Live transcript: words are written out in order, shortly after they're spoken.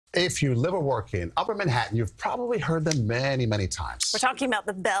If you live or work in Upper Manhattan, you've probably heard them many, many times. We're talking about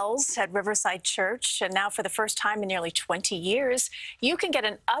the bells at Riverside Church, and now for the first time in nearly 20 years, you can get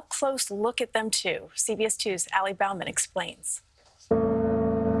an up-close look at them too. CBS 2's Bauman explains.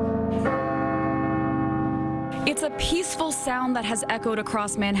 It's a peaceful sound that has echoed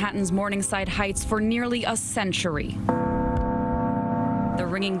across Manhattan's Morningside Heights for nearly a century. The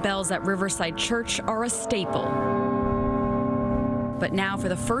ringing bells at Riverside Church are a staple. But now, for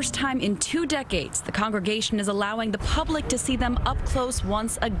the first time in 2 decades, the congregation is allowing the public to see them up close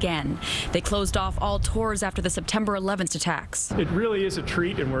once again. They closed off all tours after the September 11th attacks. It really is a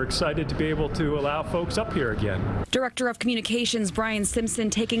treat, and we're excited to be able to allow folks up here again. Director of Communications Brian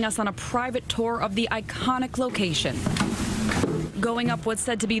Simpson taking us on a private tour of the iconic location. Going up what's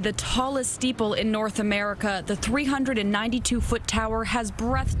said to be the tallest steeple in North America, the 392-foot tower has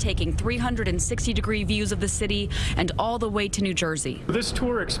breathtaking 360-degree views of the city and all the way to New Jersey. This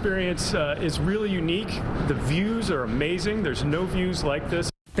tour experience is really unique. The views are amazing. There's no views like this.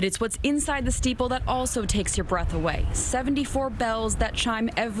 But it's what's inside the steeple that also takes your breath away. 74 bells that chime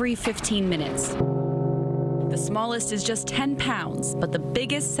every 15 minutes. The smallest is just 10 pounds, but the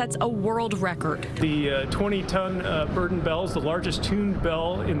biggest sets a world record. The 20-ton burden bell is the largest tuned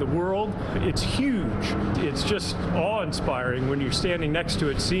bell in the world. It's huge. It's just awe-inspiring when you're standing next to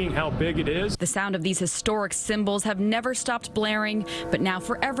it, seeing how big it is. The sound of these historic cymbals have never stopped blaring, but now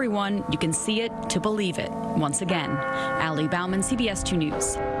for everyone, you can see it to believe it. Once again, Bauman, CBS 2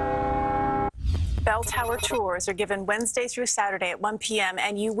 News. Bell Tower tours are given Wednesday through Saturday at 1 p.m.,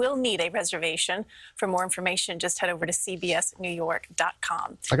 and you will need a reservation. For more information, just head over to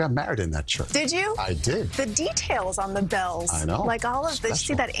cbsnewyork.com. I got married in that church. Did you? I did. The details on the bells. I know. Like all of this.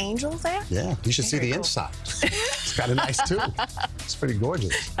 See that angel there? Yeah, you should see the cool. inside. It's kind of nice, too. It's pretty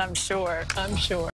gorgeous. I'm sure.